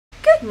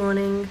Good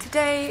morning.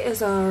 Today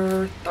is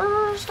our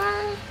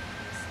Thursday.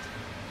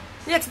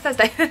 Yeah, it's a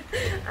Thursday.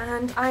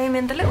 And I'm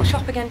in the little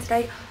shop again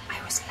today.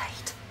 I was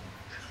late.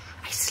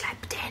 I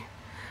slept in.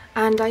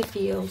 And I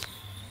feel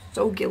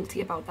so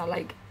guilty about that,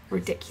 like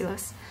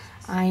ridiculous.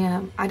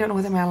 I don't know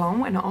whether my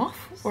alarm went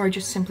off or I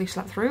just simply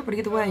slept through, but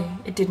either way,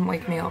 it didn't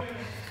wake me up.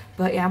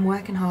 But yeah, I'm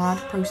working hard,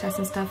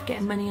 processing stuff,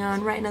 getting money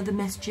on, writing other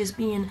messages,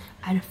 being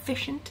an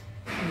efficient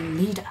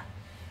leader.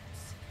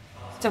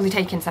 It's only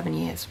taken 7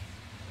 years.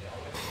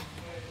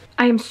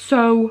 I am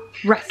so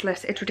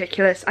restless, it's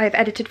ridiculous. I have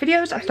edited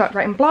videos, I've started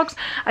writing blogs,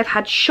 I've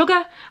had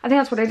sugar. I think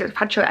that's what I did, I've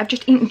had sugar. I've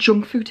just eaten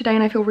junk food today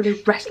and I feel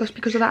really restless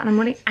because of that, and I'm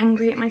really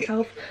angry at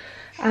myself.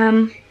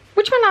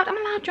 Which I'm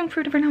allowed junk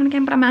food every now and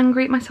again, but I'm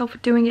angry at myself for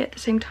doing it at the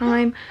same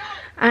time.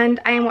 And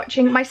I am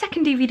watching my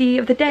second DVD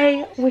of the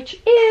day, which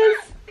is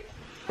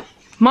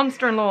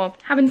Monster-in-Law.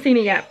 Haven't seen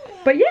it yet.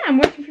 But yeah, I'm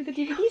working through the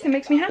DVDs, it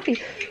makes me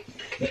happy.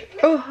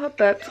 Oh, I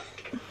burped.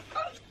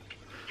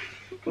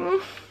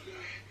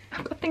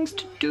 I've got things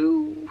to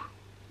do.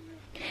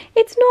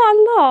 It's not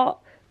a lot,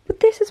 but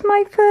this is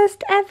my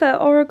first ever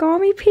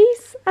origami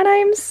piece and I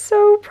am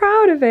so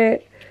proud of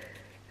it.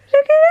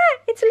 Look at that,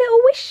 it's a little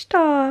wish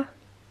star.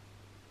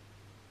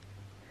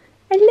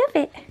 I love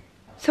it.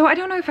 So I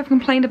don't know if I've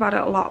complained about it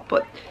a lot,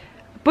 but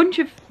a bunch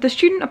of the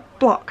student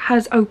block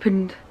has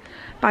opened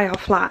by our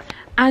flat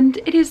and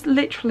it is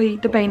literally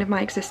the bane of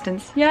my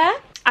existence. Yeah?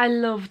 I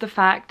love the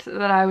fact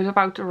that I was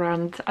about to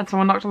rant and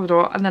someone knocked on the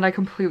door and then I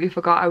completely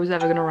forgot I was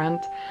ever going to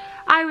rant.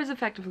 I was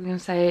effectively going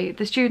to say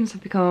the students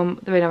have become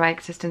the bane of my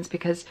existence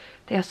because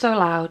they are so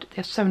loud,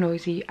 they are so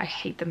noisy, I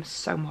hate them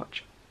so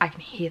much. I can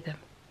hear them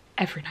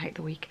every night of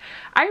the week.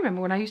 I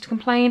remember when I used to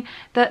complain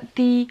that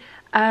the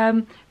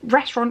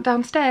restaurant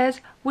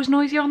downstairs was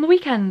noisy on the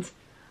weekends.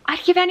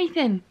 I'd give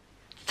anything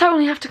to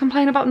only have to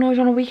complain about noise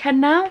on a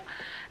weekend now.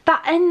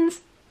 That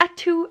ends at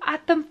 2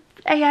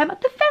 AM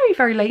at the very,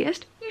 very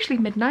latest, usually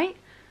midnight.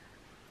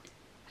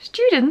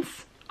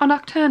 Students are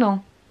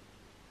nocturnal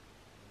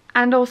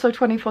and also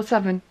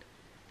 24/7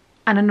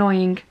 and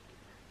annoying,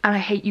 and I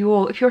hate you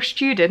all. If you're a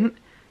student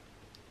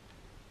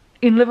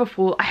in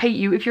Liverpool, I hate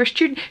you. If you're a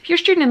student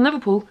in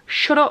Liverpool,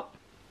 shut up.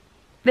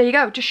 There you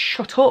go, just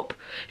shut up.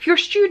 If you're a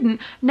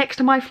student next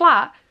to my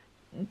flat,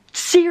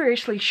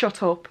 seriously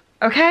shut up,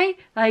 okay?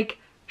 Like,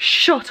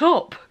 shut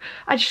up.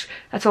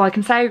 That's all I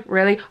can say,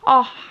 really.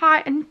 Our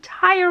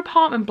entire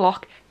apartment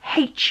block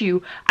hates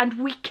you and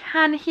we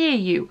can hear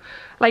you.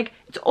 Like,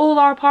 it's all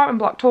our apartment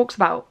block talks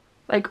about.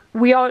 Like,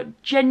 we are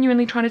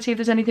genuinely trying to see if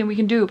there's anything we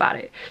can do about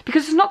it.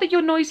 Because it's not that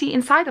you're noisy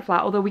inside the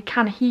flat, although we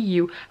can hear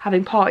you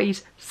having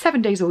parties 7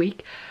 days a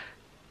week.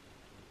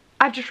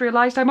 I've just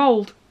realised I'm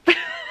old.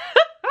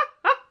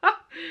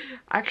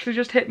 Actually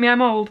just hit me,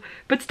 I'm old.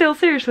 But still,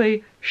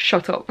 seriously,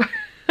 shut up.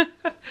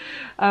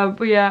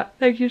 But yeah,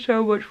 thank you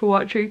so much for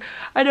watching.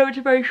 I know it's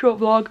a very short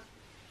vlog,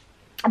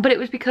 but it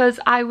was because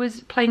I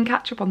was playing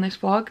catch up on this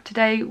vlog.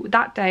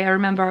 That day, I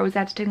remember I was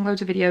editing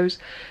loads of videos,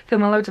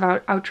 filming loads of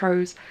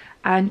outros,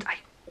 and I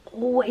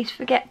always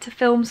forget to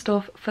film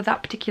stuff for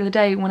that particular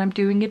day when I'm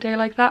doing a day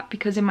like that,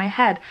 because in my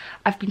head,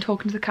 I've been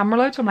talking to the camera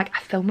loads, so I'm like,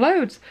 I filmed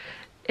loads.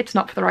 It's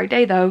not for the right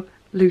day though,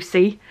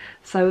 Lucy.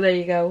 So there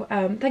you go.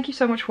 Thank you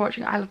so much for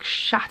watching. I look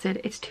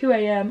shattered. It's 2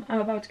 AM,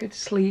 I'm about to go to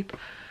sleep.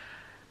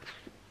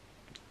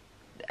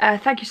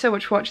 Thank you so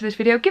much for watching this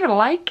video. Give it a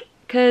like,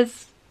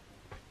 because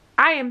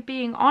I am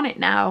being on it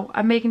now.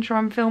 I'm making sure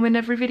I'm filming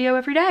every video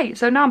every day.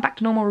 So now I'm back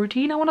to normal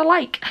routine. I want to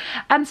like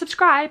and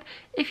subscribe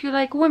if you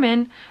like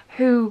women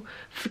who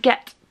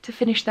forget to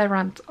finish their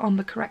rant on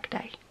the correct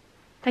day.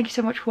 Thank you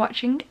so much for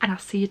watching and I'll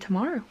see you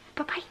tomorrow.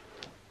 Bye bye.